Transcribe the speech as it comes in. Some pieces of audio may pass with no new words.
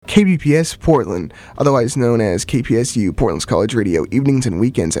KBPS Portland, otherwise known as KPSU, Portland's College Radio, evenings and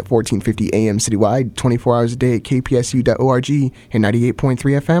weekends at 1450 AM citywide, 24 hours a day at kpsu.org, and 98.3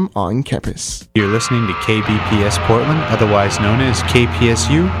 FM on campus. You're listening to KBPS Portland, otherwise known as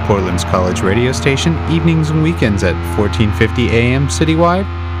KPSU, Portland's College Radio station, evenings and weekends at 1450 AM citywide,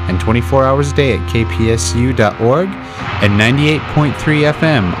 and 24 hours a day at kpsu.org, and 98.3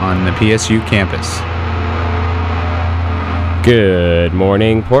 FM on the PSU campus. Good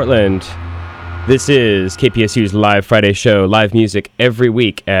morning, Portland. This is KPSU's Live Friday show, live music every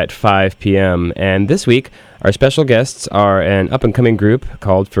week at 5 p.m. And this week, our special guests are an up-and-coming group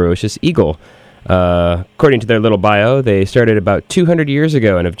called Ferocious Eagle. According to their little bio, they started about 200 years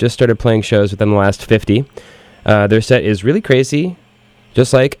ago and have just started playing shows within the last 50. Their set is really crazy,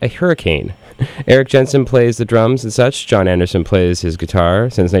 just like a hurricane. Eric Jensen plays the drums and such. John Anderson plays his guitar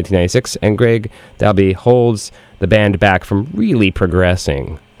since 1996. And Greg Dalby holds the band back from really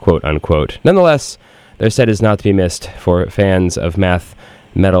progressing, quote unquote. Nonetheless, their set is not to be missed for fans of math,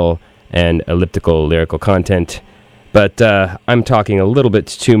 metal, and elliptical lyrical content. But I'm talking a little bit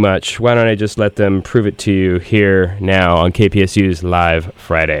too much. Why don't I just let them prove it to you here now on KPSU's Live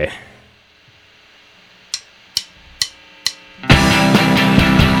Friday.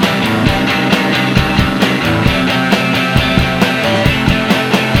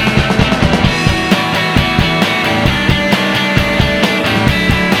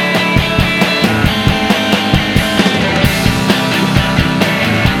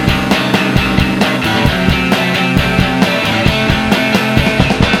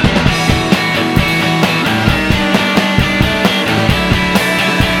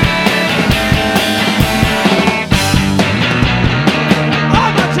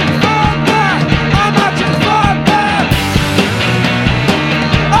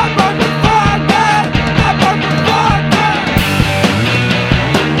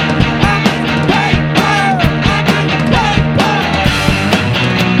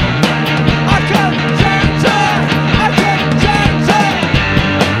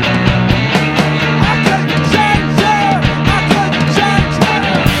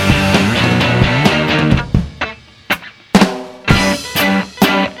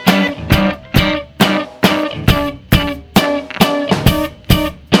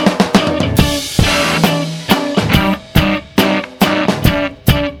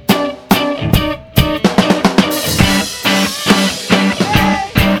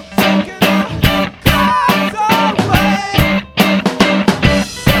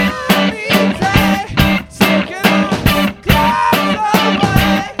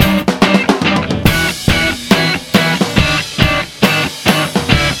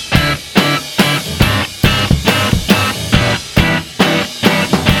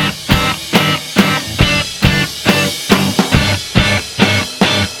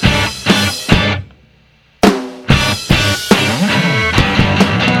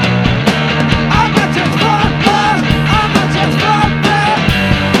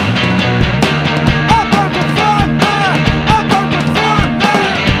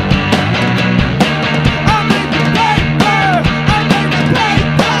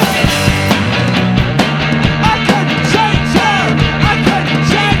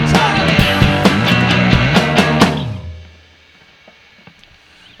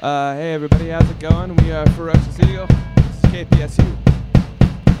 Hey everybody, how's it going? We are Ferocious Eagle. This is KPSU.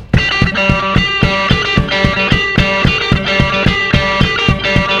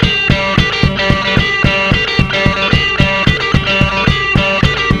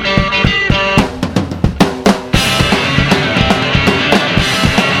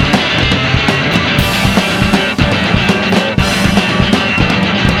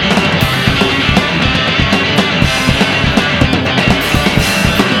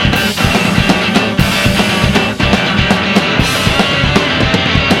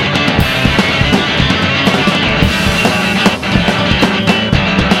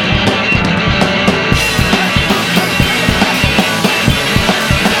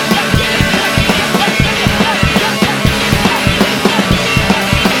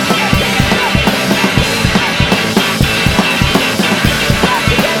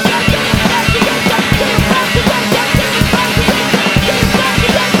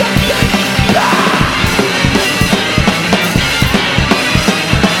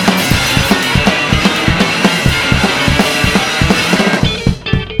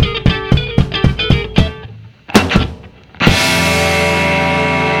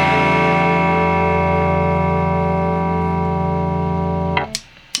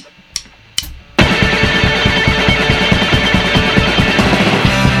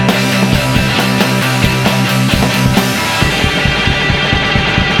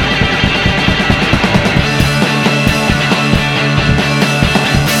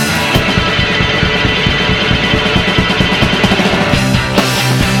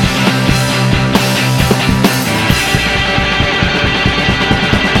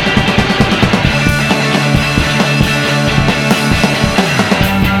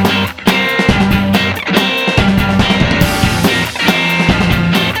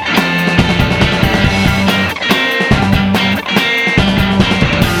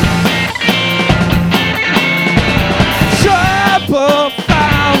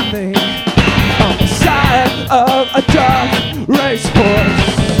 a dark racehorse,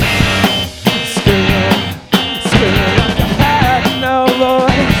 screaming like I had no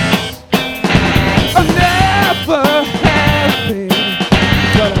voice. I'm never happy,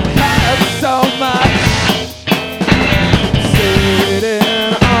 but I have so much.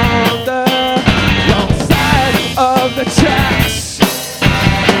 Sitting on the wrong side of the tracks.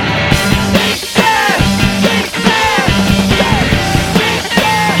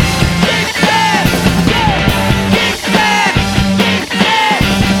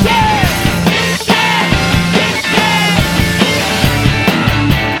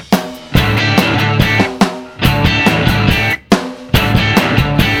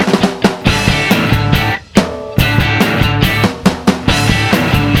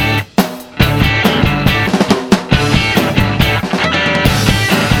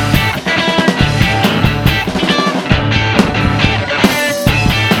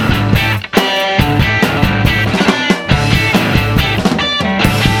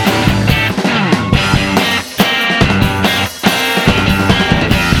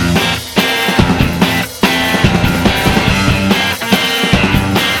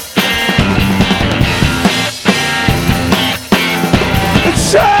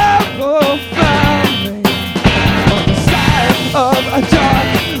 Trouble found me on the side of a dark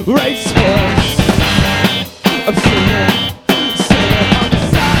racehorse. I'm singing on the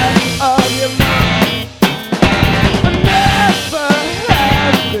side of your mouth. I'm never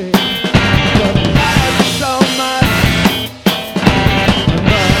happy, but I have so much.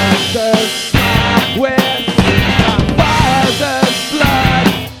 My mother's smile with my father's blood.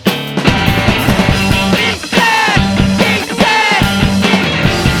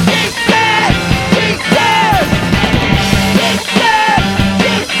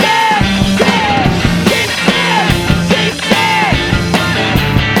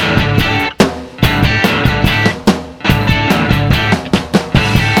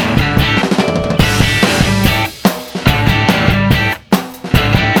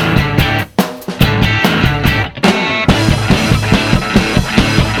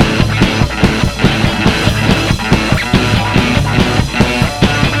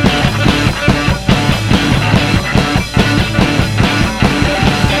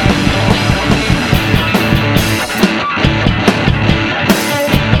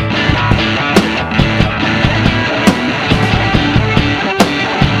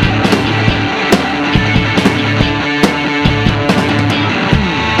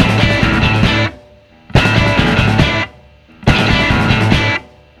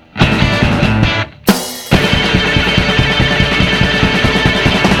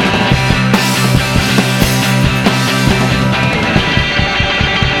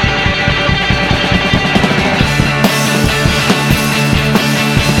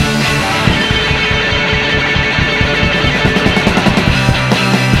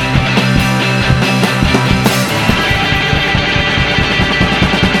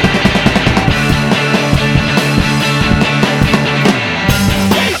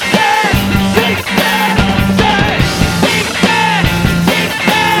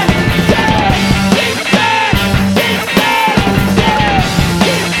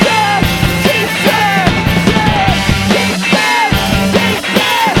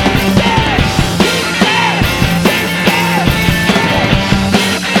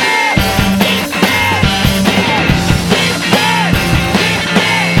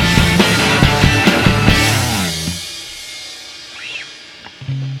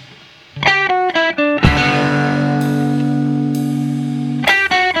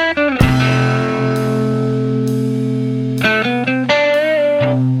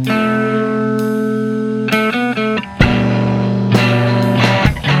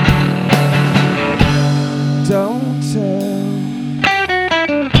 Don't tell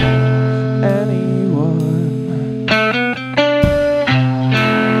anyone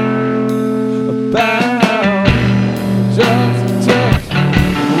about the drugs I took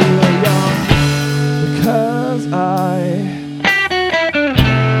when we were young, because I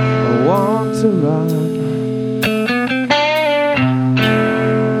want to run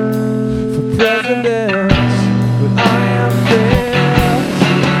for president when I am dead.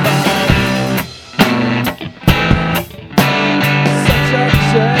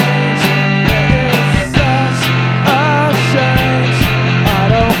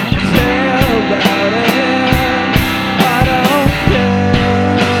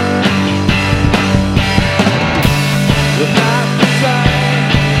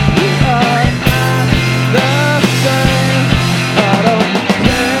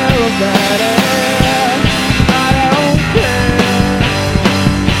 About it.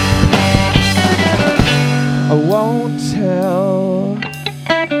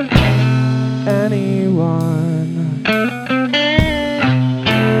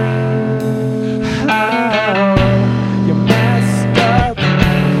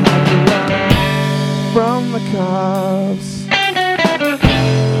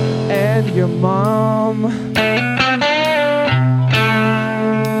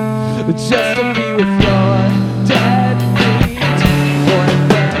 just to be with your dead feet.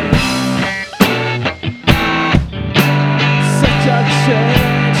 Boyfriend, such a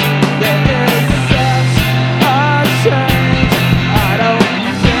change. There is such a change. I don't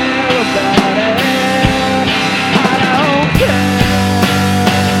care about it. I don't care.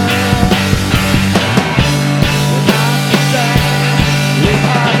 We're not the same. We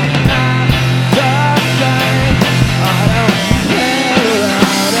are not the same. I don't care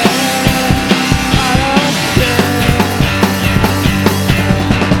about it. I don't care.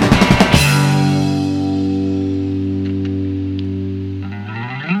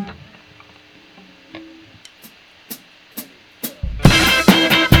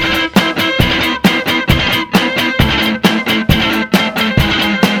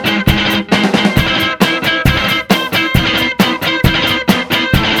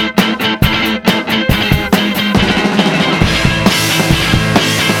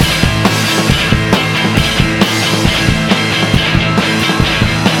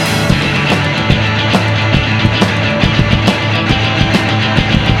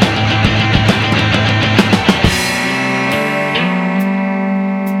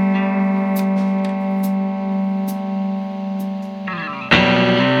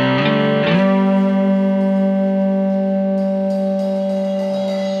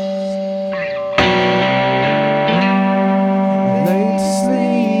 Laid to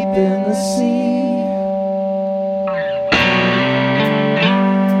sleep in the sea.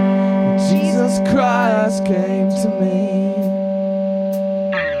 Jesus Christ came to me,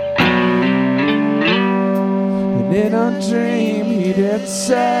 and in a dream he did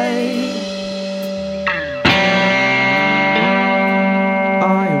say,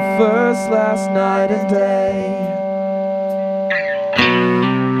 I am first, last, night and day.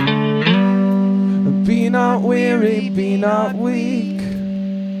 Be not weary, be not weak.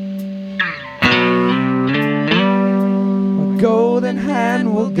 My golden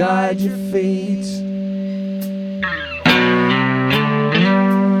hand will guide your feet.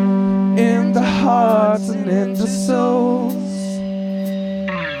 In the hearts and in the souls,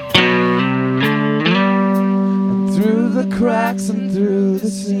 and through the cracks and through the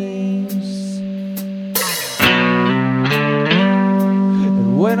seams.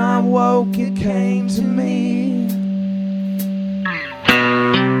 And when I woke, it came to me,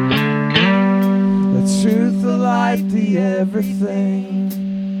 the truth, the light, the everything.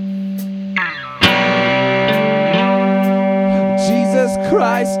 Jesus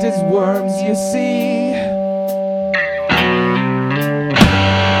Christ is worms, you see.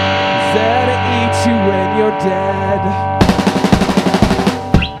 He's there to eat you when you're dead.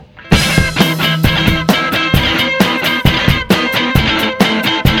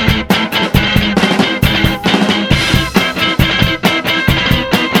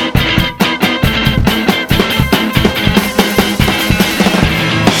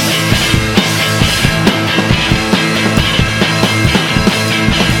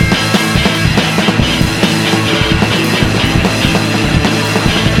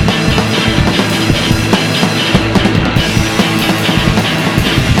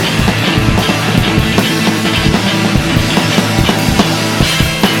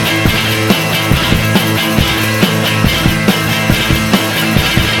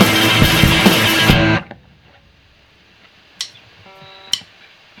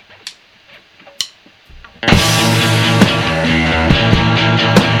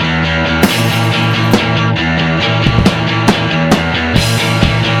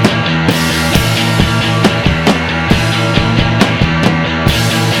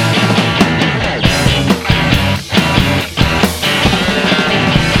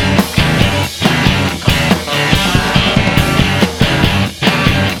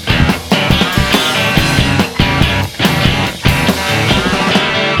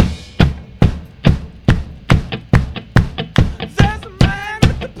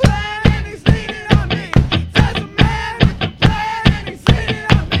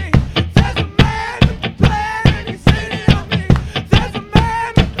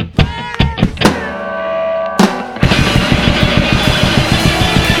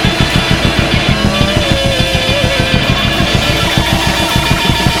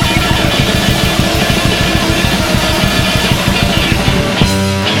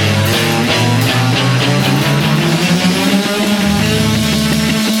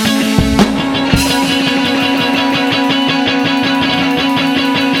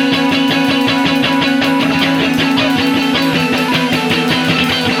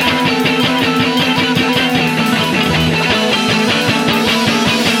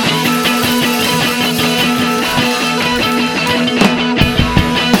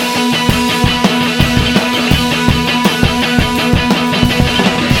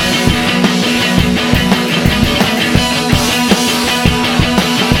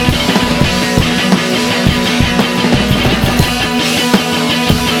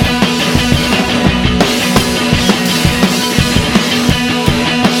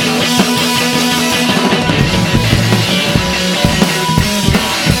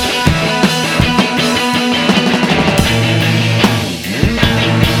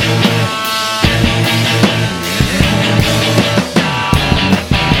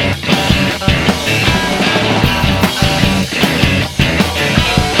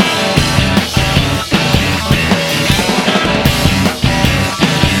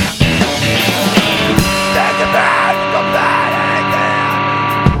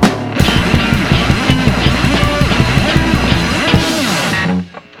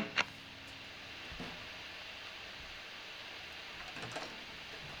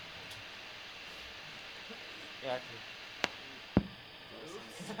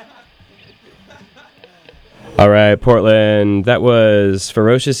 All right, Portland. That was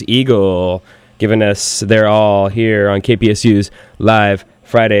Ferocious Eagle giving us their all here on KPSU's live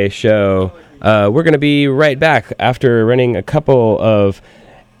Friday show. We're going to be right back after running a couple of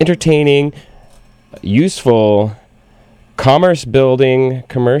entertaining, useful, commerce-building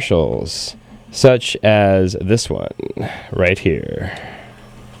commercials, such as this one right here.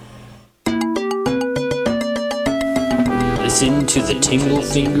 Listen to the Tingle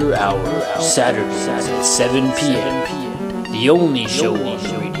Finger Hour, Saturdays at 7 p.m. The only show on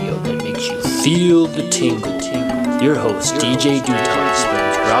the radio that makes you feel the tingle. Your host, DJ Duton,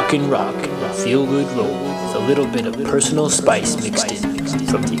 spins rock and feel-good roll with a little bit of personal spice mixed in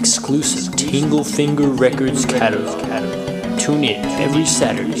from the exclusive Tingle Finger Records catalog. Tune in every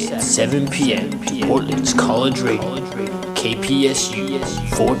Saturday at 7 p.m. to Portland's College Radio, KPSU,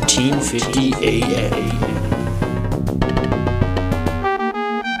 1450 AM.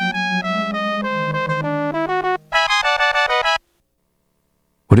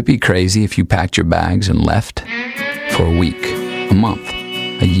 Would it be crazy if you packed your bags and left? For a week, a month,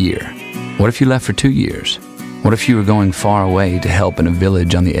 a year. What if you left for 2 years? What if you were going far away to help in a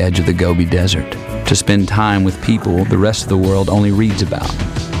village on the edge of the Gobi Desert? To spend time with people the rest of the world only reads about?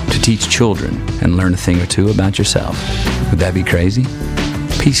 To teach children and learn a thing or two about yourself? Would that be crazy?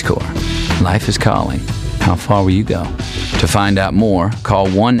 Peace Corps. Life is calling. How far will you go? To find out more, call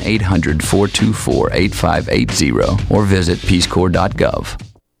 1-800-424-8580 or visit peacecorps.gov.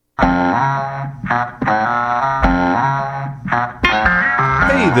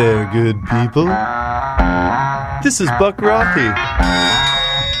 Hey there, good people. This is Buck Rocky.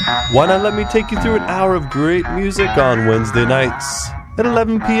 Why not let me take you through an hour of great music on Wednesday nights at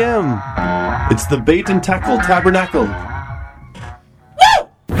 11 p.m. It's the Bait and Tackle Tabernacle.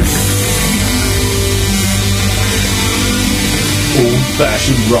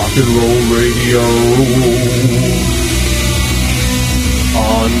 Old-fashioned rock and roll radio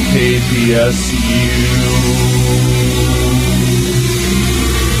on KPSU.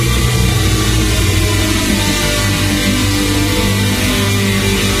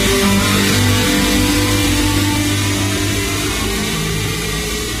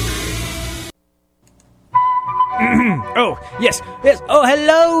 Oh, yes. Oh,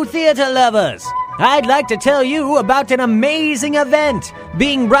 hello, theater lovers. I'd like to tell you about an amazing event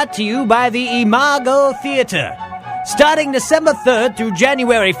being brought to you by the Imago Theater. Starting December 3rd through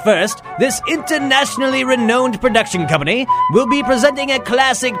January 1st, this internationally renowned production company will be presenting a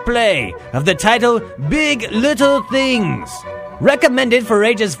classic play of the title Big Little Things. Recommended for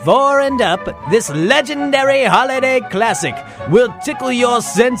ages 4 and up, this legendary holiday classic will tickle your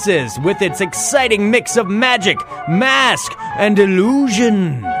senses with its exciting mix of magic, mask, and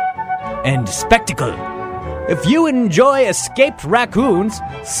illusion. And spectacle. If you enjoy escaped raccoons,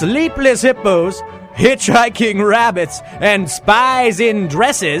 sleepless hippos, hitchhiking rabbits, and spies in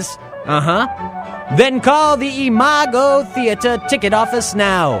dresses, then call the Imago Theater ticket office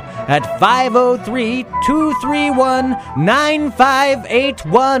now at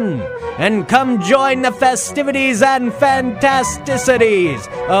 503-231-9581 and come join the festivities and fantasticities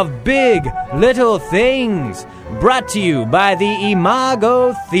of Big Little Things, brought to you by the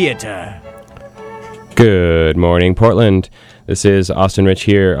Imago Theater. Good morning, Portland. This is Austin Rich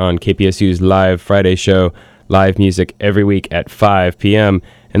here on KPSU's live Friday show, live music every week at 5 p.m.,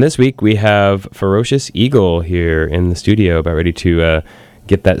 and this week we have Ferocious Eagle here in the studio, about ready to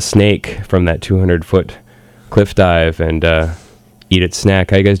get that snake from that 200-foot cliff dive and eat its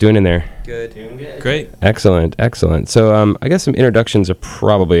snack. How you guys doing in there? Good. Doing good. Great. Excellent. So I guess some introductions are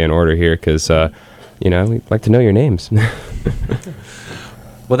probably in order here because, we'd like to know your names.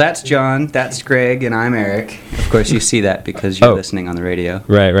 Well, that's John, that's Greg, and I'm Eric. Of course, you see that because you're listening on the radio.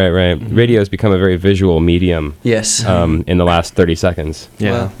 Right. Radio has become a very visual medium. Yes. In the last 30 seconds.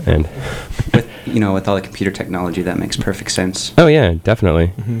 Yeah. Well, And with all the computer technology, that makes perfect sense. oh yeah,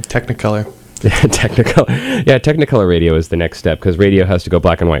 definitely. Technicolor. Technicolor radio is the next step because radio has to go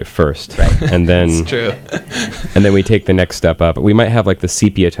black and white first, right? And then It's true. and then we take the next step up. We might have like the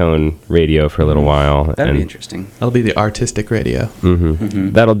sepia tone radio for a little while. That'd be interesting. That'll be the artistic radio.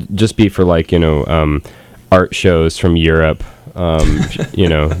 That'll just be for art shows from Europe.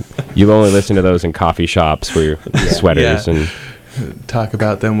 You'll only listen to those in coffee shops for your sweaters Yeah. and Talk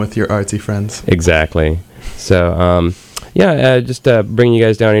about them with your artsy friends. exactly. So Just bringing you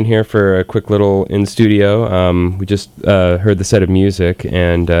guys down in here for a quick little in studio. We just heard the set of music,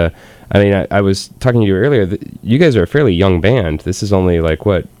 and I was talking to you earlier. You guys are a fairly young band. This is only like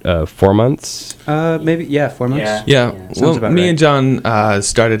what, 4 months? Maybe 4 months. Yeah. Well, me right. and John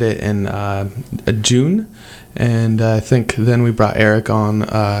started it in June, and I think then we brought Eric on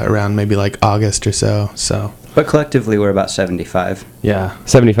around maybe like August or so. So. But collectively, we're about 75. Yeah.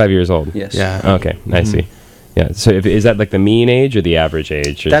 75 years old. Yes. Yeah. Okay, I see. Yeah. So is that like the mean age or the average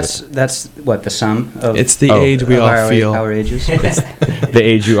age? Or That's what the sum of. It's the age we all feel. Our ages. the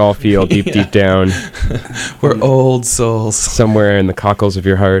age you all feel deep down. We're old souls. Somewhere in the cockles of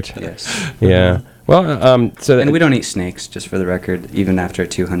your heart. Yes. Yeah. Well, and we don't eat snakes, just for the record, even after a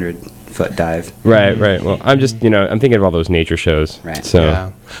 200-foot dive. Right. Well, I'm just, I'm thinking of all those nature shows. Right. So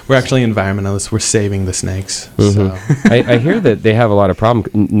Yeah. We're actually environmentalists. We're saving the snakes. Mhm. So. I hear that they have a lot of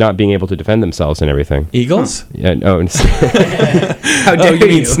problem not being able to defend themselves and everything. Eagles? Yeah. No. How dare you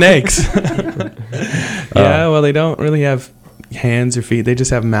mean snakes? Yeah. Well, they don't really have hands or feet. They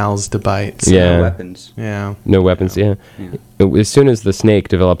just have mouths to bite. So. Yeah. No weapons. Yeah. No weapons. Yeah. As soon as the snake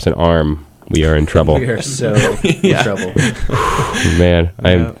develops an arm, we are in trouble. We are so in trouble. Man,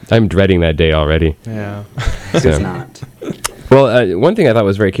 I'm dreading that day already. Yeah. It's not. Well, one thing I thought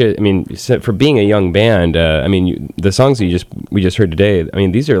was very curious. I mean, for being a young band, the songs that we just heard today. I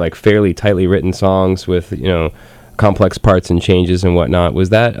mean, these are like fairly tightly written songs with complex parts and changes and whatnot. Was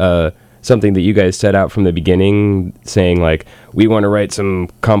that something that you guys set out from the beginning, saying like we want to write some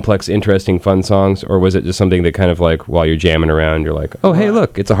complex, interesting, fun songs, or was it just something that kind of like while you're jamming around, you're like, oh hey,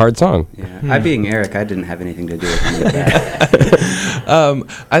 look, it's a hard song. Yeah. I being Eric, I didn't have anything to do with any of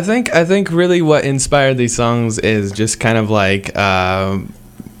that. I think really what inspired these songs is just kind of like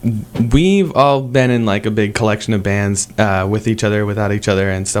we've all been in like a big collection of bands with each other, without each other,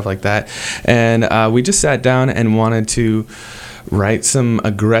 and stuff like that, and we just sat down and wanted to write some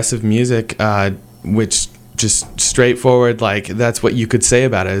aggressive music, which just straightforward, like that's what you could say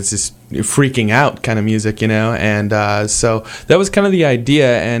about it. It's just freaking out kind of music, and so that was kind of the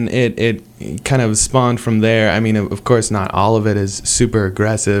idea, and it kind of spawned from there. I mean, of course not all of it is super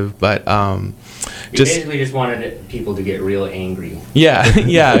aggressive, but basically just wanted people to get real angry.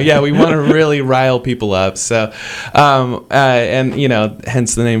 Yeah, we want to really rile people up, so and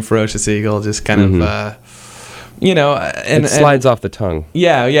hence the name Ferocious Eagle, just kind of and it slides off the tongue.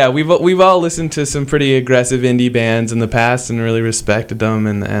 Yeah, we've all listened to some pretty aggressive indie bands in the past and really respected them,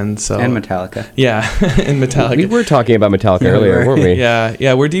 and so and Metallica. Yeah, and Metallica. We were talking about Metallica earlier, weren't we?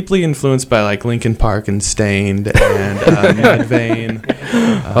 Yeah, we're deeply influenced by like Linkin Park and Stained and Mudvayne.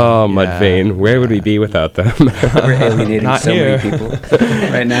 Mudvayne. Where would we be without them? We're alienating Not so here. many people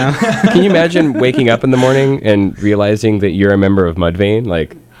right now. Can you imagine waking up in the morning and realizing that you're a member of Mudvayne?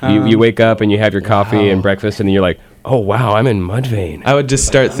 Like, you wake up and you have your coffee and breakfast, and then you're like, oh wow, I'm in Mudvayne. I would just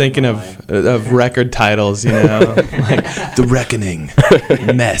start thinking of record titles, like The Reckoning,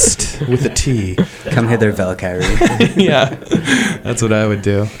 Messed with a T. Come hither, Valkyrie. Yeah, that's what I would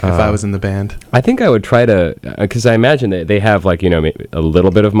do if I was in the band. I think I would try to, because I imagine that they have like maybe a little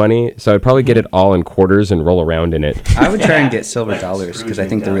bit of money, so I'd probably get it all in quarters and roll around in it. I would try and get silver dollars because I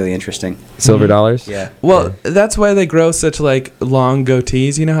think they're really interesting. Silver dollars? Yeah. Well, that's why they grow such like long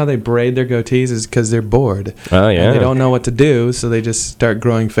goatees. You know how they braid their goatees is because they're bored. Oh yeah. And they don't know what to do, so they just start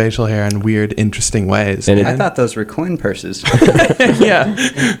growing facial hair in weird, interesting ways. And I thought those were coin purses. Yeah,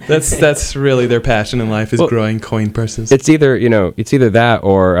 that's really their passion in life is growing coin purses. It's either that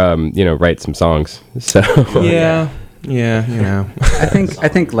or write some songs. So yeah. I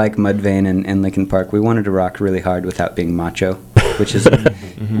think like Mudvayne and Linkin Park, we wanted to rock really hard without being macho, which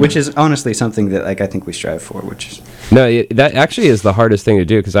is honestly something that like I think we strive for. That actually is the hardest thing to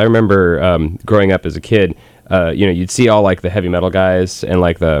do, because I remember growing up as a kid. You'd see all like the heavy metal guys and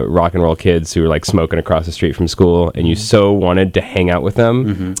like the rock and roll kids who were like smoking across the street from school, and you so wanted to hang out with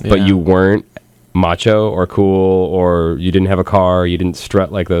them, but you weren't macho or cool, or you didn't have a car, you didn't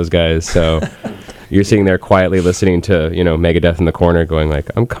strut like those guys, so you're sitting there quietly listening to Megadeth in the corner going like,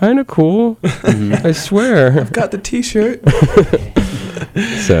 I'm kind of cool. I swear I've got the t-shirt.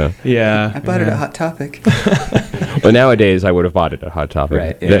 So yeah, I bought it at Hot Topic. Well, nowadays I would have bought it at Hot Topic.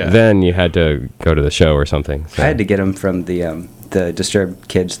 Right, yeah. Then you had to go to the show or something. So. I had to get them from the Disturbed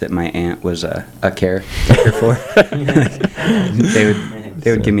kids that my aunt was a caretaker for.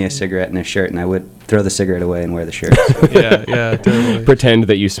 They would give me a cigarette and a shirt, and I would throw the cigarette away and wear the shirt. So. Yeah, totally. Pretend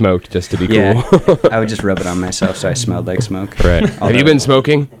that you smoked just to be cool. Yeah, I would just rub it on myself so I smelled like smoke. Right. Have you been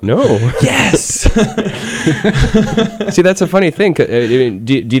smoking? No. Yes. See, that's a funny thing. Do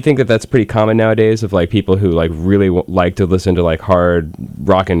you think that that's pretty common nowadays, of like people who like really like to listen to like hard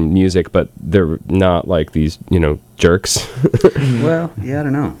rockin' music, but they're not like these, jerks? Well, yeah, I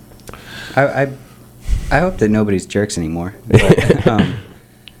don't know. I hope that nobody's jerks anymore. But,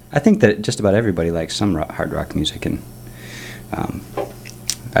 I think that just about everybody likes some hard rock music, and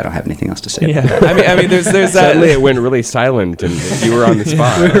I don't have anything else to say. Yeah, about that. I mean, there's that. Suddenly it went really silent, and you were on the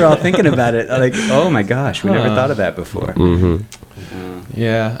spot. We were all thinking about it, like, oh my gosh, we never thought of that before.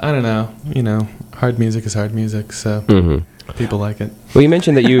 Yeah, I don't know. Hard music is hard music, so people like it. Well, you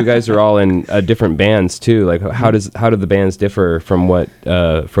mentioned that you guys are all in different bands too. Like, how do the bands differ from what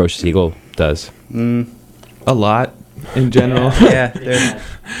Ferocious Eagle does? A lot, in general. Yeah, they're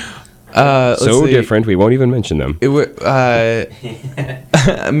so different. We won't even mention them.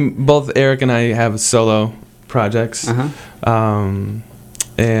 Both Eric and I have solo projects.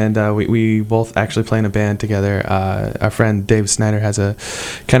 And we both actually play in a band together. Our friend Dave Snyder has a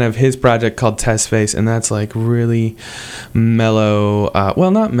kind of his project called Test Face, and that's like really mellow,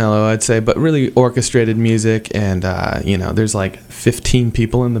 well, not mellow, I'd say, but really orchestrated music. And, there's like 15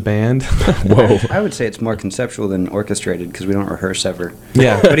 people in the band. Whoa. I would say it's more conceptual than orchestrated because we don't rehearse ever.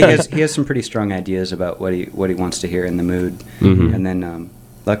 Yeah. But he has some pretty strong ideas about what he wants to hear in the mood. And then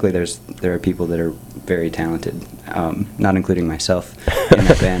luckily there are people that are very talented, not including myself in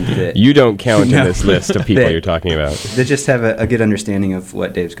that band. That you don't count in this list of people you're talking about. They just have a good understanding of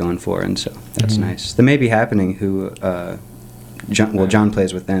what Dave's going for, and so that's nice. The Maybe Happening, who John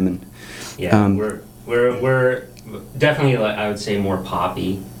plays with them, and we're definitely, I would say, more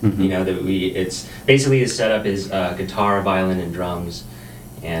poppy. It's basically the setup is guitar, violin, and drums,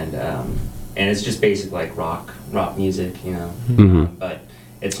 and it's just basic like rock music, but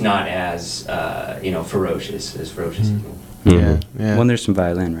it's not as ferocious as Ferocious Eagle. Yeah. Well, there's some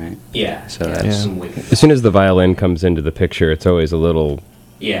violin, right? Yeah. So that's some wicked. As soon as the violin comes into the picture, it's always a little.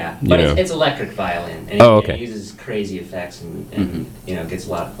 Yeah, but it's electric violin, and it uses crazy effects and gets a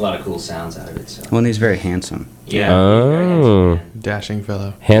lot of cool sounds out of it. So. Well, and he's very handsome. Yeah. Oh. Dashing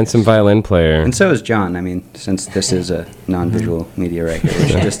fellow. Handsome violin player. And so is John. I mean, since this is a non-visual media right here, we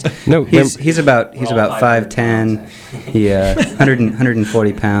should just. No, he's about 5'10". He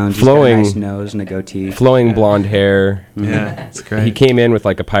 140 pounds. Flowing, he's got a nice nose and a goatee. Flowing blonde hair. Yeah, it's great. He came in with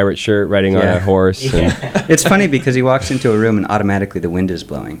like a pirate shirt, riding on a horse. Yeah. And It's funny because he walks into a room and automatically the wind is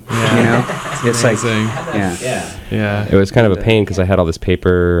blowing. It's amazing. Yeah. it was kind of a pain because I had all this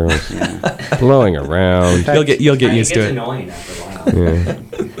paper blowing around. You'll get used to It's it. annoying after a while. Yeah.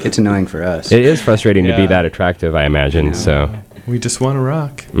 It's annoying for us. It is frustrating to be Yeah. that attractive, I imagine. So. We just want to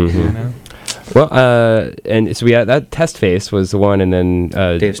rock. Well, and so we had that Test Face was the one, and then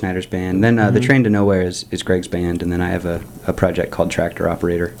Dave Snyder's band. Then The Train to Nowhere is Greg's band, and then I have a project called Tractor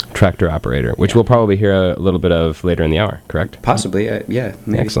Operator. Tractor Operator, which we'll probably hear a little bit of later in the hour, correct? Possibly, yeah.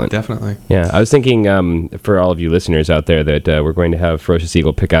 Maybe. Excellent. Definitely. Yeah, I was thinking for all of you listeners out there that we're going to have Ferocious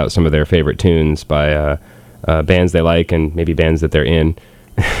Eagle pick out some of their favorite tunes by bands they like and maybe bands that they're in.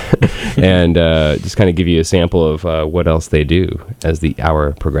 And just kind of give you a sample of what else they do as the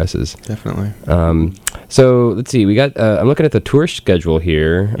hour progresses. Definitely. So let's see. We got. I'm looking at the tour schedule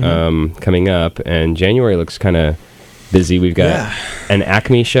here coming up, and January looks kind of busy. We've got an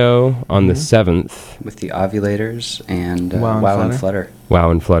Acme show on the 7th with the Ovulators and Wow and Flutter.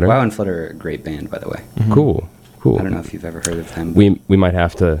 Wow and Flutter. Wow and Flutter are a great band, by the way. Cool. I don't know if you've ever heard of them. We might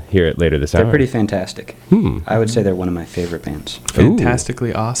have to hear it later this hour. They're pretty fantastic. I would say they're one of my favorite bands.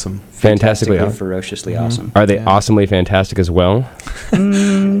 Fantastically awesome. Fantastically awesome. Ferociously awesome. Are they awesomely fantastic as well? I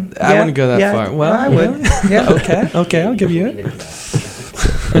wouldn't go that far. Well, I would. Yeah. Okay, I'll give you it.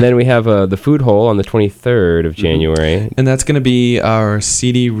 And then we have the Food Hole on the 23rd of January. And that's going to be our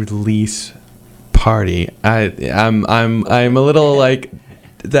CD release party. I'm a little like,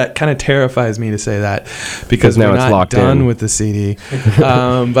 that kind of terrifies me to say that because now we're it's not locked done in with the CD.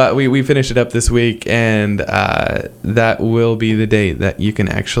 But we finished it up this week, and that will be the date that you can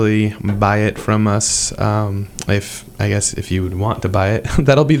actually buy it from us. If you would want to buy it,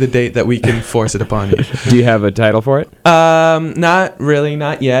 that'll be the date that we can force it upon you. Do you have a title for it? Not really,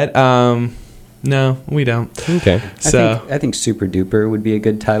 not yet. No, we don't. Okay. So I think Super Duper would be a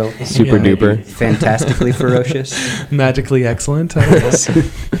good title. Super Duper. Fantastically ferocious. Magically excellent. I guess.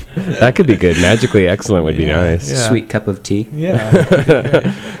 That could be good. Magically excellent would be nice. Yeah. Sweet cup of tea.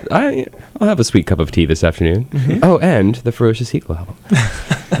 Yeah. I'll have a sweet cup of tea this afternoon. Oh, and the Ferocious Eagle album.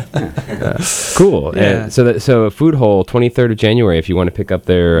 Cool. Yeah. And so Food Hole, 23rd of January, if you want to pick up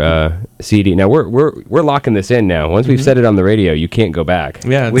their CD. Now we're locking this in now. Once we've said it on the radio, you can't go back.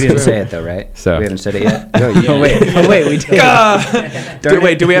 Yeah, We it's didn't true. say it though, right? So- We haven't said it yet. No, you- Wait, we did.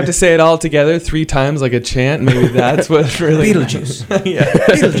 Wait, do we have to say it all together 3 times like a chant? Maybe that's what really. Beetlejuice.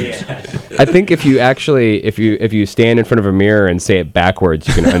 I think if you actually if you stand in front of a mirror and say it backwards,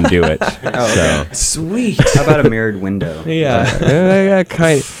 you can undo it. Oh, okay. Sweet. How about a mirrored window? Yeah.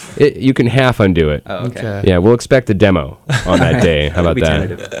 You can half undo it. Oh, okay. Okay. Yeah, we'll expect a demo on that day. How about Be that?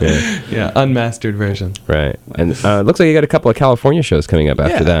 tentative. Yeah. Yeah, unmastered version. Right. And it looks like you got a couple of California shows coming up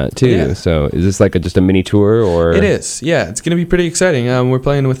after Yeah, that, too. yeah. So is this like just a mini tour or? It is. Yeah, it's going to be pretty exciting. We're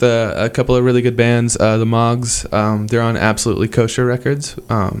playing with a couple of really good bands. The Mogs, they're on Absolutely Kosher Records.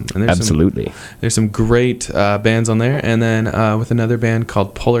 And there's Absolutely. There's some great bands on there. And then with another band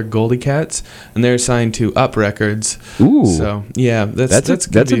called Polar Goldie Cats, and they're signed to Up Records. Ooh. So, yeah, that's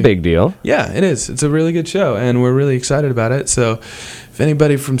a big deal. Yeah, it is. It's a really good show, and we're really excited about it. So, if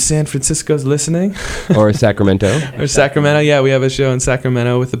anybody from San Francisco's listening, Or Sacramento. or Sacramento, yeah, we have a show in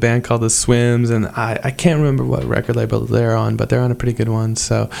Sacramento with a band called The Swims, and I can't remember what record label they're on, but they're on a pretty good one.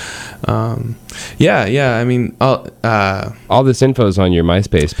 So, yeah. I mean, All this info's on your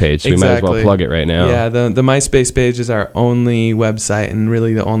MySpace page, so we might as well Exactly. plug it right now. Yeah, the MySpace page is our only website and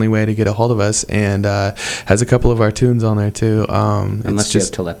really the only way to get a hold of us, and has a couple of our tunes on there too. Unless it's you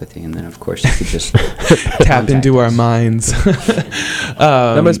just have telepathy, and then of course you could just tap into our minds.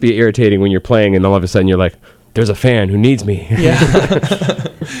 That must be irritating when you're playing and all of a sudden you're like, there's a fan who needs me. Yeah.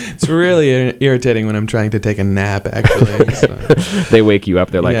 It's really irritating when I'm trying to take a nap, actually. So. They wake you up.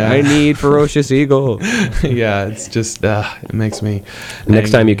 They're like, Yeah. I need Ferocious Eagle. Yeah, it's just, it makes me.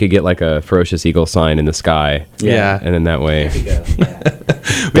 Next time you could get like a Ferocious Eagle sign in the sky. Yeah. And then that way.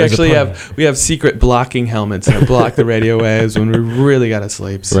 We actually have secret blocking helmets that block the radio waves when we really got to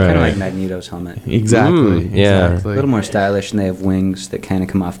sleep. So. Right. kind of like Magneto's helmet. Exactly. yeah. Exactly. A little more stylish, and they have wings that kind of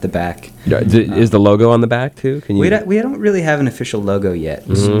come off the back. Is the logo on the back too? Can you? We don't really have an official logo yet,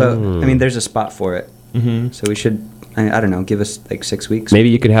 but I mean, there's a spot for it. Mhm. So we should, I don't know, give us like 6 weeks. Maybe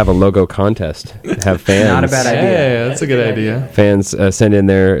you could have a logo contest. Have fans. Not a bad idea. Hey, that's a good idea. Fans send in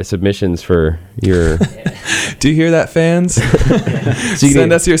their submissions for your. Do you hear that, fans? So you Send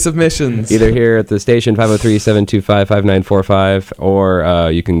can- us your submissions. Either here at the station, 503-725-5945, or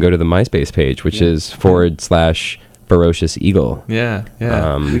you can go to the MySpace page, which is /Ferocious Eagle. Yeah.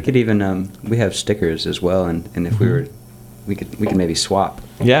 We could even we have stickers as well, and if we could maybe swap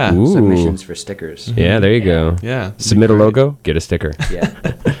Yeah. Ooh. submissions for stickers. Yeah, there you go. Yeah. Submit a logo, get a sticker. Yeah,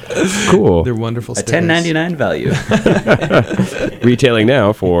 Cool. They're wonderful a stickers. $10.99 value. Retailing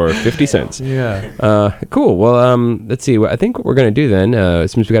now for 50 cents. Yeah. Cool. Well, let's see. I think what we're going to do then,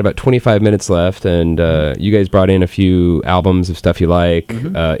 since we've got about 25 minutes left, and you guys brought in a few albums of stuff you like,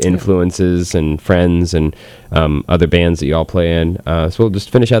 influences and friends and other bands that you all play in. So we'll just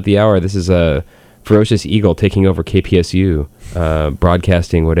finish out the hour. This is Ferocious Eagle taking over KPSU,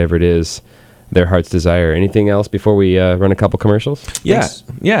 broadcasting whatever it is, their heart's desire. Anything else before we run a couple commercials? Yeah. Thanks.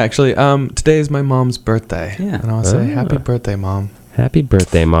 Yeah, actually, today is my mom's birthday. Yeah. And I'll say happy birthday, Mom. Happy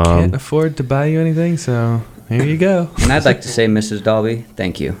birthday, Mom. Can't afford to buy you anything, so here you go. And I'd like to say, Mrs. Dalby,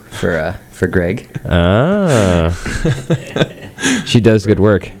 thank you for Greg. Ah. She does good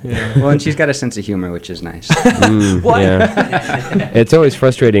work. Well, and she's got a sense of humor, which is nice. Yeah. It's always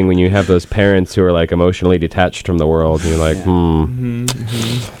frustrating when you have those parents who are like emotionally detached from the world and you're like,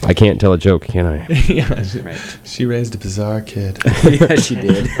 I can't tell a joke, can I? Yeah. Right. She raised a bizarre kid. Yeah, she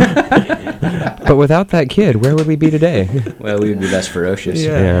did. But without that kid, where would we be today? Well, we would be less ferocious.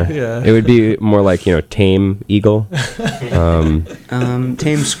 Yeah. It would be more like, tame eagle. Tame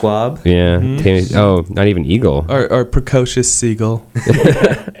squab. Yeah. Tame, not even eagle. Or precocious seagull.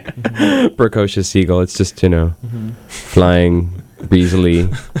 Precocious seagull. It's just, flying breezily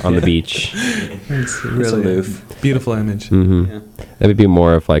on the beach. It's really aloof. Beautiful image. Hmm. Yeah. That would be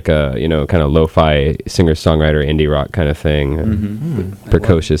more of like a, kind of lo-fi singer-songwriter indie rock kind of thing.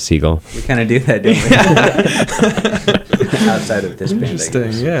 Precocious seagull. We kind of do that, don't we? Outside of this band, I Interesting,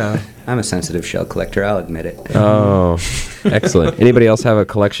 guess. yeah. I'm a sensitive shell collector, I'll admit it. Oh, excellent. Anybody else have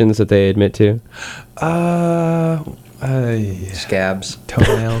collections that they admit to? Yeah. Scabs.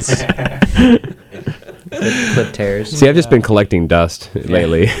 Toenails. Clip tears. See, I've just been collecting dust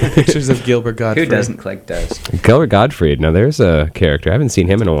lately. Pictures of Gilbert Gottfried. Who doesn't collect dust? Gilbert Gottfried. Now, there's a character. I haven't seen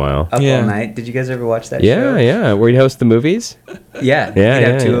him in a while. Up All Night. Did you guys ever watch that show? Yeah. Where he hosts the movies? Yeah. He'd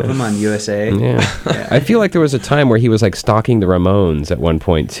have two of them on USA. Yeah. I feel like there was a time where he was like stalking the Ramones at one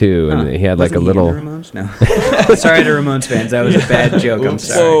point too, and he had like Wasn't a little. He in the Ramones? No. Sorry to Ramones fans. That was a bad joke. I'm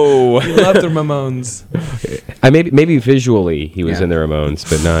sorry. Whoa. You love the Ramones. Maybe visually he was in the Ramones,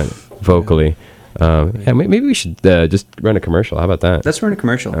 but not vocally. Maybe we should just run a commercial. How about that? Let's run a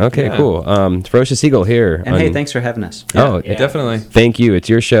commercial. Okay, cool. Ferocious Eagle here. And hey, thanks for having us. Definitely. Thank you. It's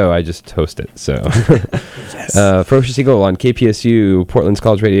your show. I just host it. So, Ferocious Eagle on KPSU, Portland's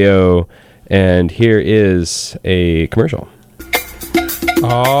College Radio, and here is a commercial.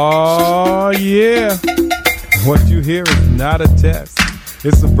 Oh yeah! What you hear is not a test.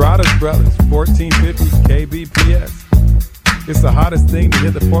 It's the Brothers, 1450 KBPS. It's the hottest thing to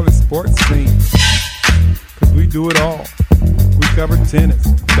hit the Portland sports scene. Cause we do it all. We cover tennis,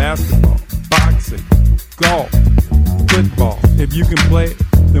 basketball, boxing, golf, football. If you can play it,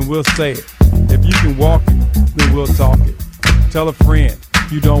 then we'll say it. If you can walk it, then we'll talk it. Tell a friend,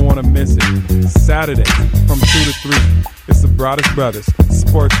 you don't want to miss it. Saturday from 2 to 3. It's the Brothers,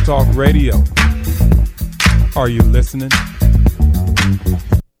 Sports Talk Radio. Are you listening?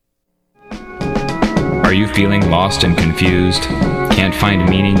 Are you feeling lost and confused? Can't find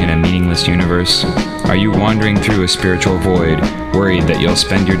meaning in a meaningless universe? Are you wandering through a spiritual void, worried that you'll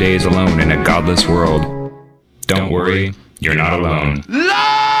spend your days alone in a godless world? Don't worry, you're not alone.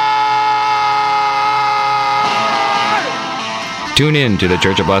 Tune in to the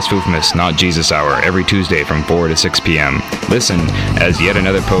Church of Blasphemous Not Jesus Hour every Tuesday from 4 to 6 p.m. Listen as yet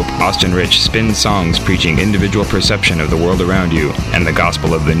another Pope, Austin Rich, spins songs preaching individual perception of the world around you and the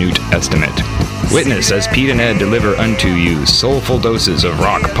gospel of the New Testament. Witness as Pete and Ed deliver unto you soulful doses of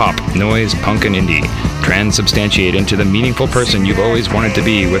rock, pop, noise, punk, and indie. Transubstantiate into the meaningful person you've always wanted to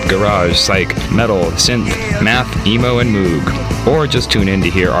be with garage, psych, metal, synth, math, emo, and moog. Or just tune in to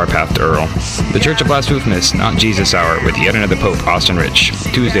hear our path to Earl. The Church of Blasphemous Not Jesus Hour with yet another Pope, Austin Rich.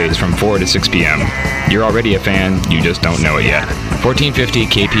 Tuesdays from 4 to 6 p.m. You're already a fan, you just don't know it yet. 1450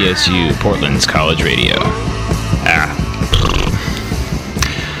 KPSU, Portland's College Radio.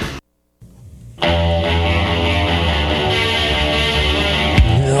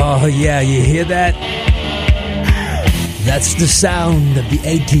 Oh yeah, you hear that? That's the sound of the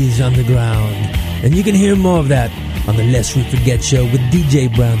 80s underground. And you can hear more of that on the Lest We Forget show with DJ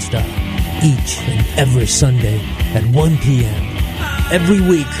Brownstar each and every Sunday at 1 p.m. Every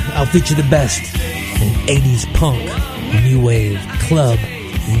week, I'll feature the best in 80s punk, new wave, club,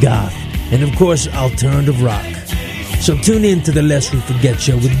 goth, and of course, alternative rock. So tune in to the Lest We Forget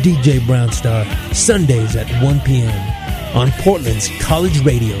show with DJ Brownstar Sundays at 1 p.m. on Portland's College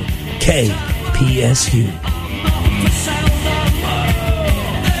Radio, KPSU.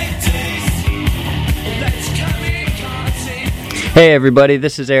 Hey everybody,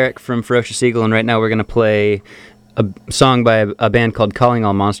 this is Eric from Ferocious Eagle, and right now we're going to play a song by a band called Calling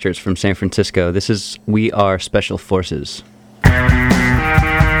All Monsters from San Francisco. This is We Are Special Forces.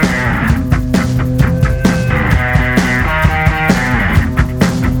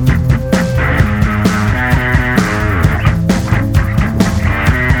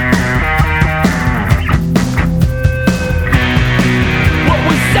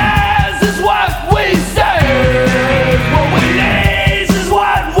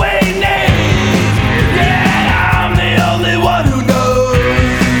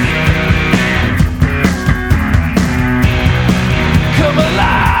 Come alive.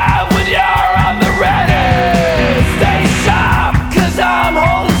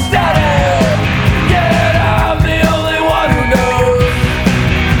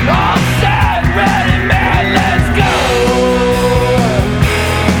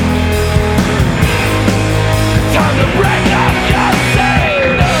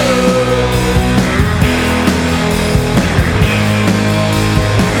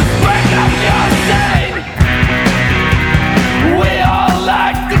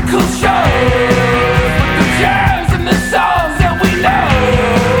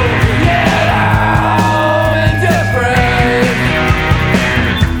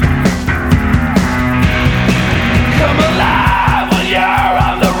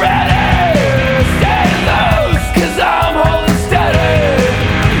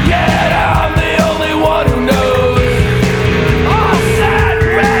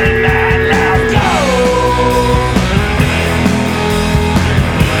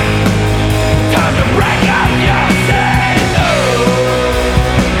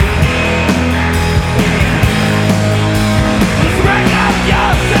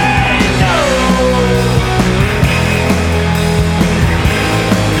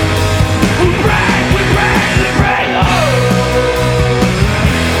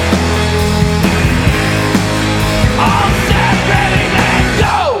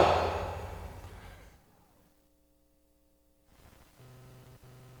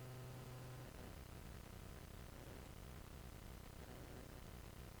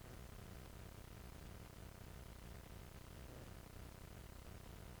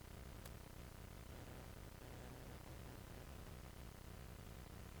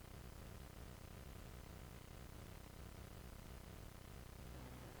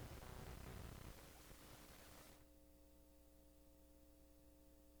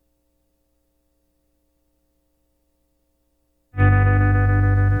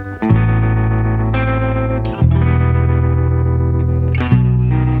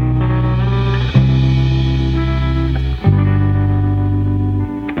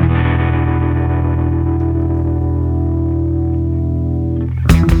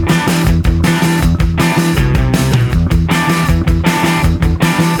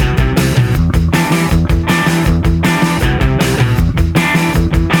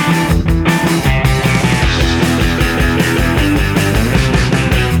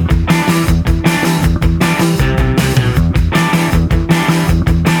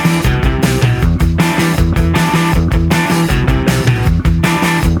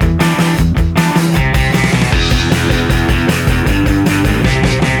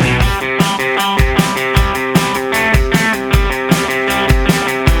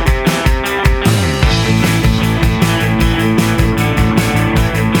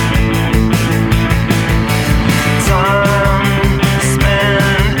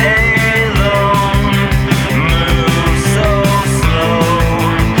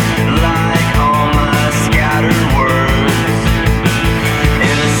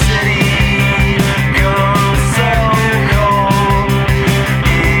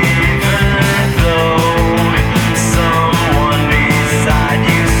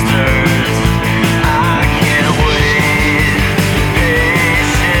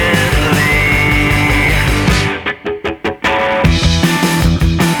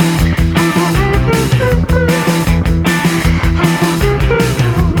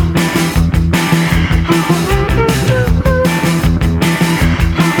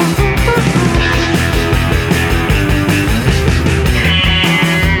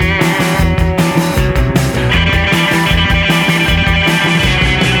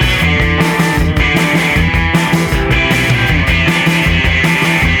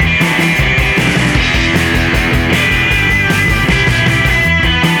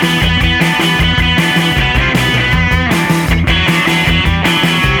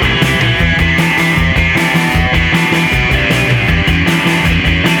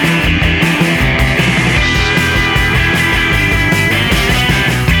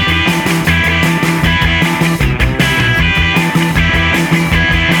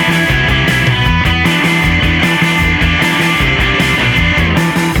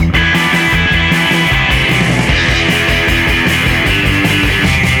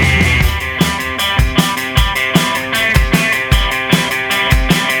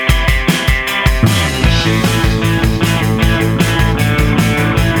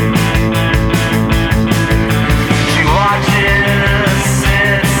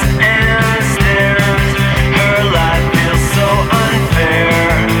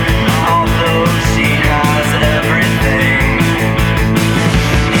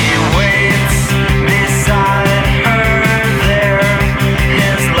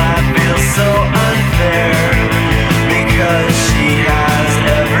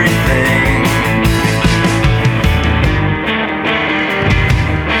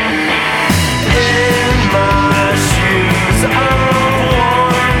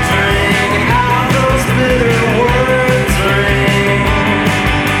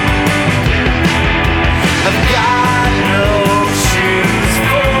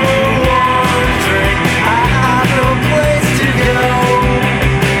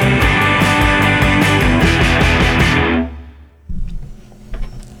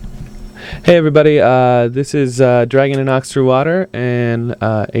 Hey everybody, this is Dragon and Ox Through Water and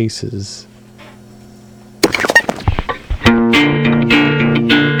Aces.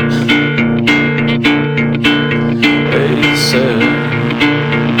 Aces,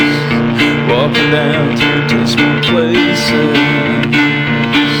 walking down through dismal places,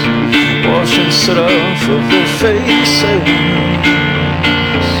 washing soot off of their faces,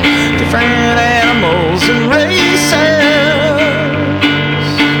 different animals and races.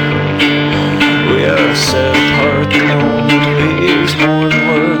 We are set apart, the only leaves more than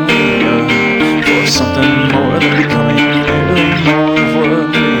what we are, for something more than becoming nearly more of what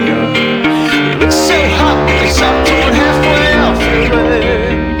we are. You look so hot, they stop torn halfway off your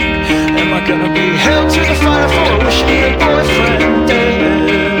leg. Am I gonna be held to the fire for wishing your boyfriend dead?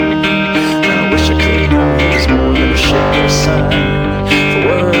 And I wish I could know he was more than a shape or sign for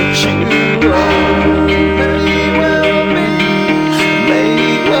what you are. May well be, may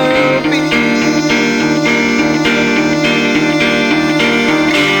well be.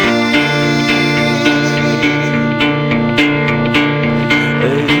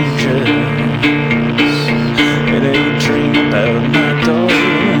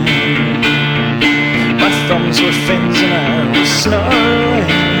 Were fins and I was snoring.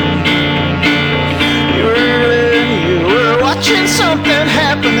 You were watching something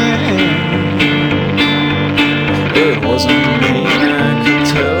happening. It wasn't me, I could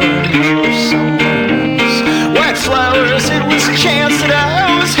tell you were someone else. White flowers, it was a chance that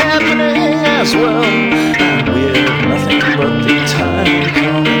I was happening as well. We had nothing but the time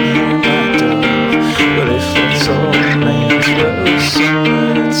coming here, my dove. But if it's all means well, so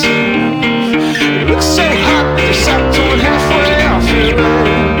it's enough. It looks so hot, they stop torn halfway off your road.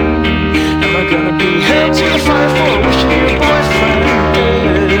 Am I gonna be held to the fire for wishing your boyfriend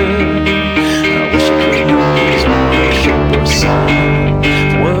dead? I wish I could know he's more shape or sign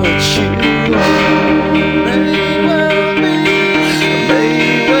for what you are. May well be, may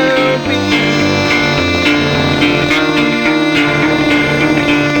well be.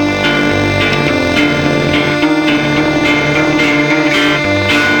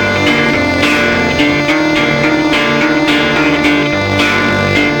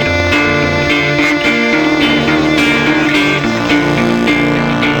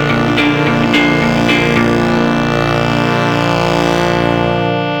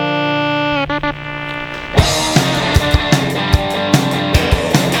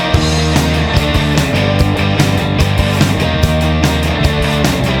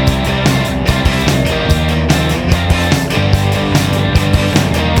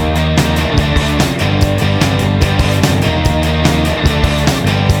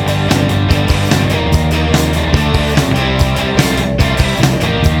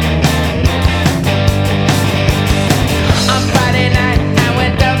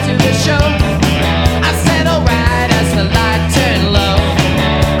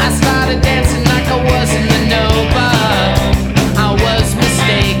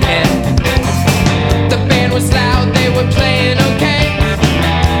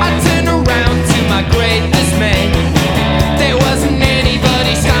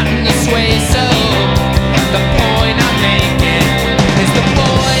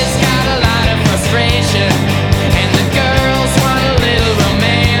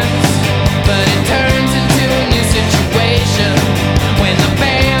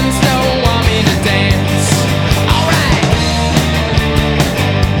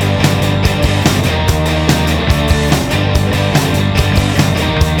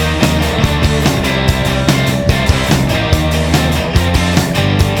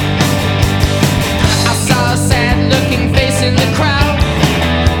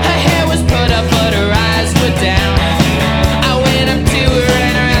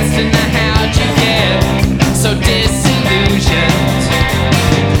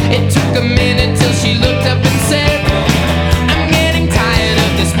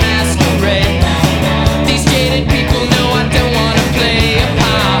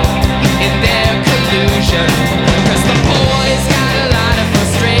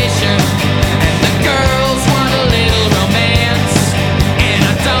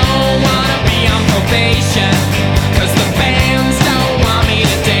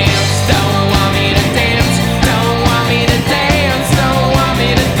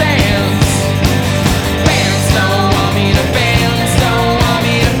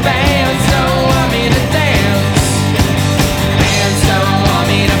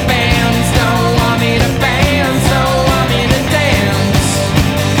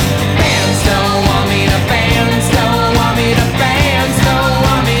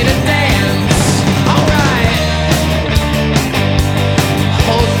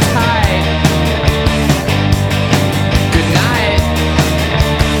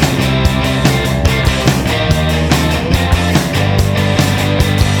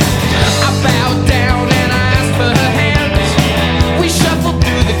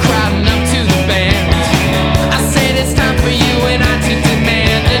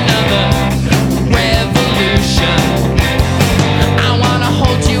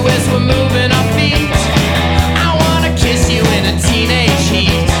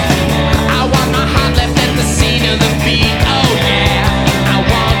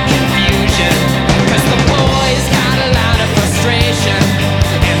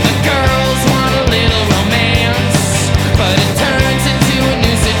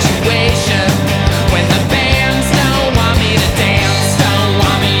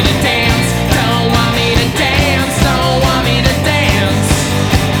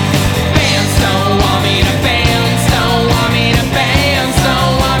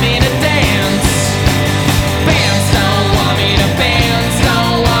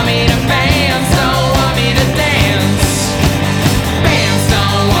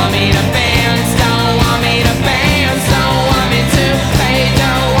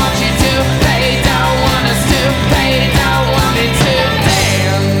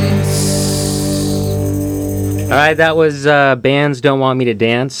 right, that was Bands Don't Want Me to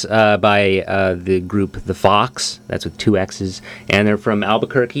Dance by the group The Fox. That's with 2 X's, and they're from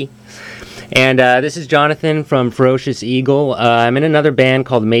Albuquerque. And this is Jonathan from Ferocious Eagle. I'm in another band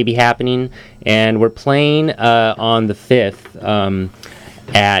called Maybe Happening, and we're playing on the 5th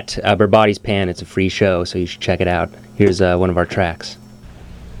at Berbati's Pan. It's a free show, so you should check it out. Here's one of our tracks.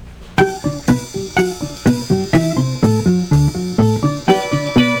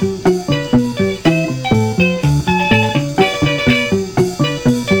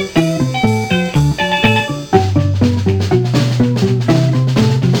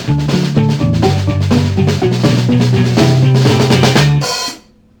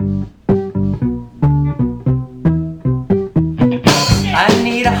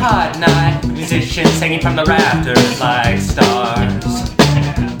 Hanging from the rafters like stars.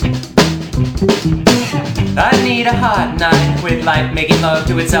 I need a hot night with life making love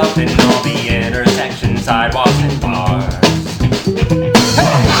to itself in all the intersections, sidewalks, and bars.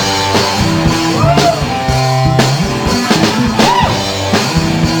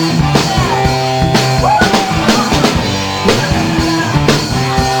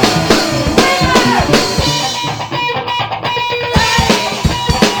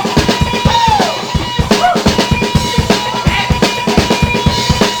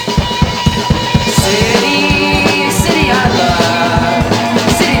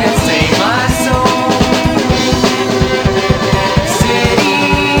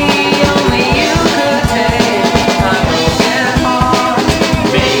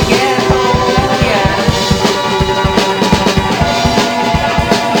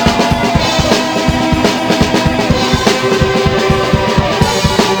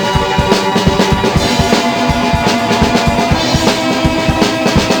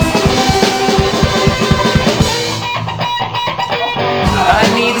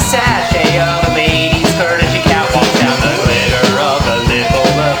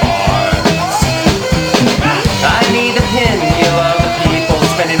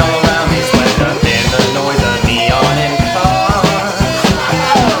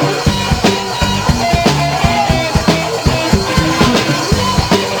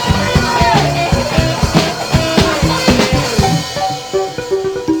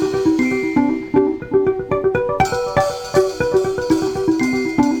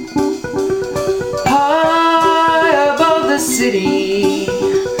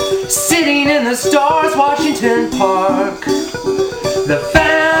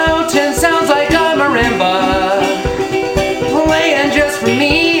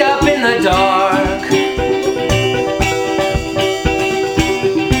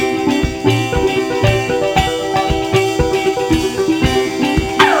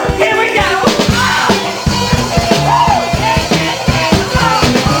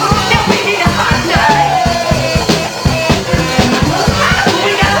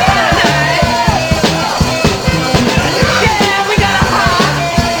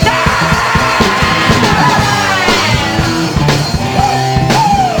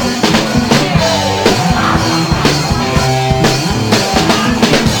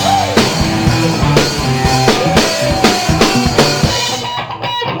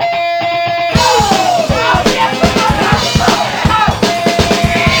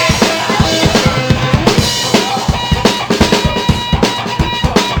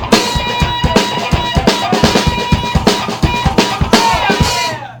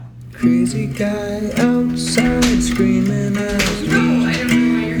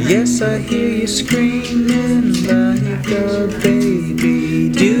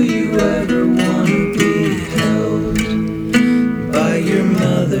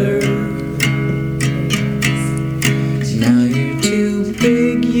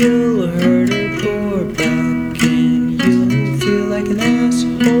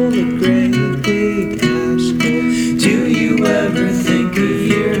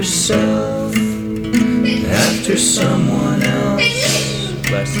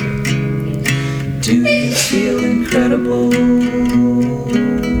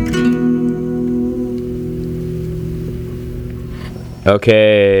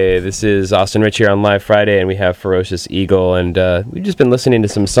 Okay, this is Austin Rich here on Live Friday, and we have Ferocious Eagle, and we've just been listening to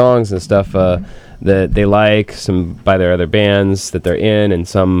some songs and stuff that they like, some by their other bands that they're in, and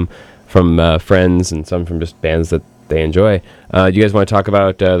some from friends, and some from just bands that they enjoy. Do you guys want to talk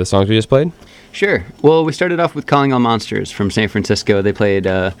about the songs we just played? Sure. Well, we started off with Calling All Monsters from San Francisco. They played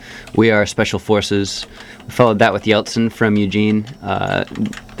We Are Special Forces. We followed that with Yeltsin from Eugene.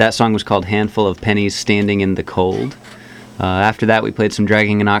 That song was called Handful of Pennies Standing in the Cold. After that, we played some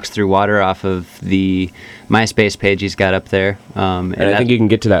Dragging an Ox Through Water off of the MySpace page he's got up there. And I think you can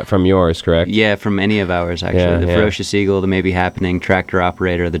get to that from yours, correct? Yeah, from any of ours, actually. The Ferocious Eagle, the Maybe Happening, Tractor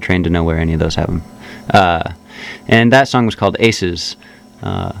Operator, the Train to Nowhere, any of those have them. And that song was called Aces.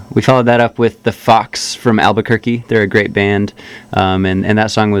 We followed that up with the Fox from Albuquerque. They're a great band. And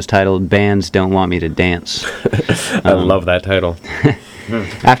that song was titled Bands Don't Want Me to Dance. I love that title.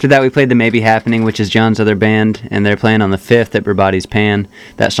 After that, we played the Maybe Happening, which is John's other band, and they're playing on the 5th at Brabati's Pan.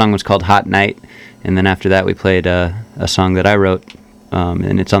 That song was called Hot Night. And then after that, we played a song that I wrote,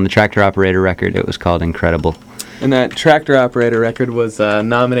 and it's on the Tractor Operator record. It was called Incredible. And that Tractor Operator record was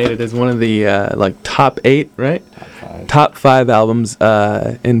nominated as one of the top 8, right? Top 5 albums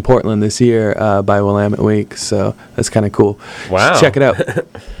in Portland this year by Willamette Week. So that's kind of cool. Wow. Check it out.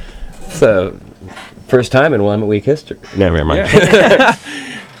 So, first time in Willamette Week history. Never mind.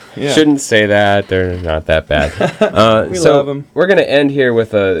 Yeah. Shouldn't say that. They're not that bad. We love them. We're going to end here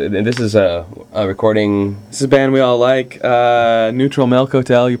with this is a recording. This is a band we all like, Neutral Milk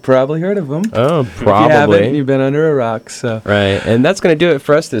Hotel. You probably heard of them. Oh, If you probably. haven't, you've been under a rock. So. Right, and that's going to do it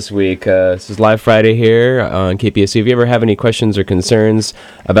for us this week. This is Live Friday here on KPSU. If you ever have any questions or concerns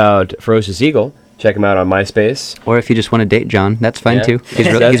about Ferocious Eagle, check him out on MySpace. Or if you just want to date John, that's fine too.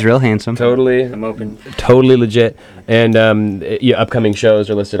 He's real handsome. Totally. I'm open. Totally legit. And upcoming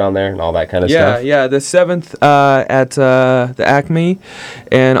shows are listed on there and all that kind of stuff. Yeah, the 7th at the Acme,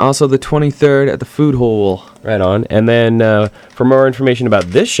 and also the 23rd at the Food Hole. Right on. And then for more information about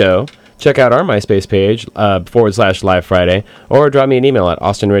this show, check out our MySpace page, /Live Friday, or drop me an email at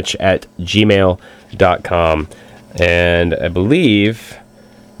austinrich@gmail.com. And I believe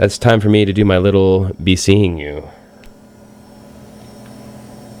that's time for me to do my little Be Seeing You.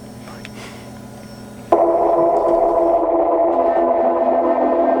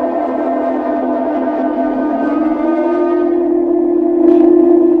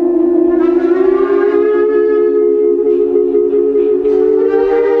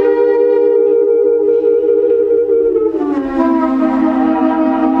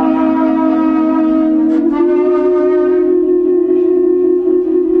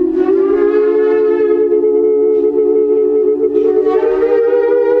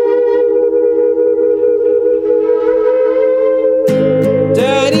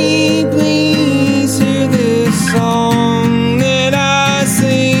 Daddy, please hear this song that I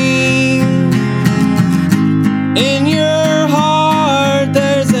sing. In your heart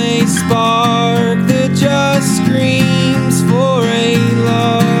there's a spark that just screams for a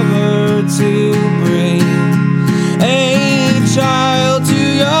lover to bring a child to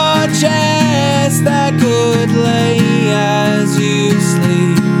your chest that could lay as you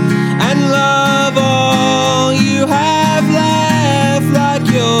sleep and love all you have left, like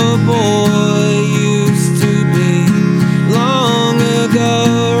your boy used to be long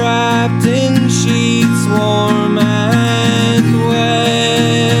ago, wrapped in sheets warm and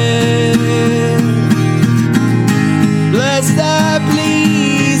wet. Blessed I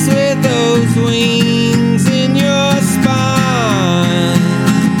please with those wings in your spine,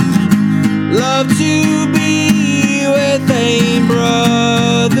 love to be with a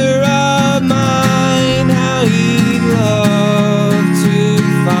brother of mine. How he'd love to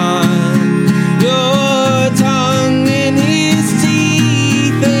find your tongue in his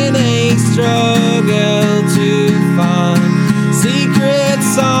teeth in a struggle to find secret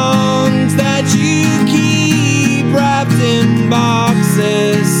songs that you keep wrapped in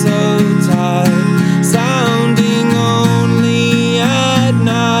boxes so tight, sounding only at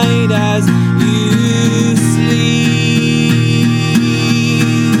night as you sleep.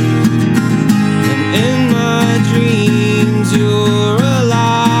 And in my dreams you're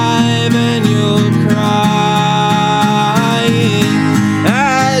alive and you're crying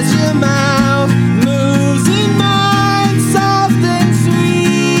as your mouth moves in mine, soft and sweet.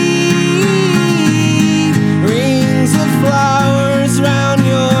 Rings of flowers round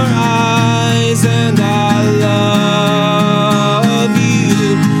your eyes, and I love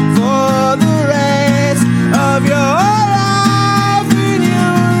you for the rest of your life when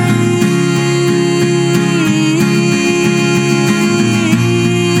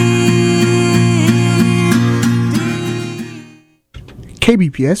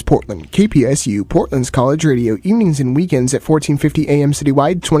KBPS Portland, KPSU, Portland's College Radio, evenings and weekends at 1450 AM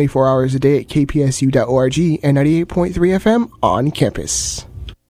citywide, 24 hours a day at kpsu.org, and 98.3 FM on campus.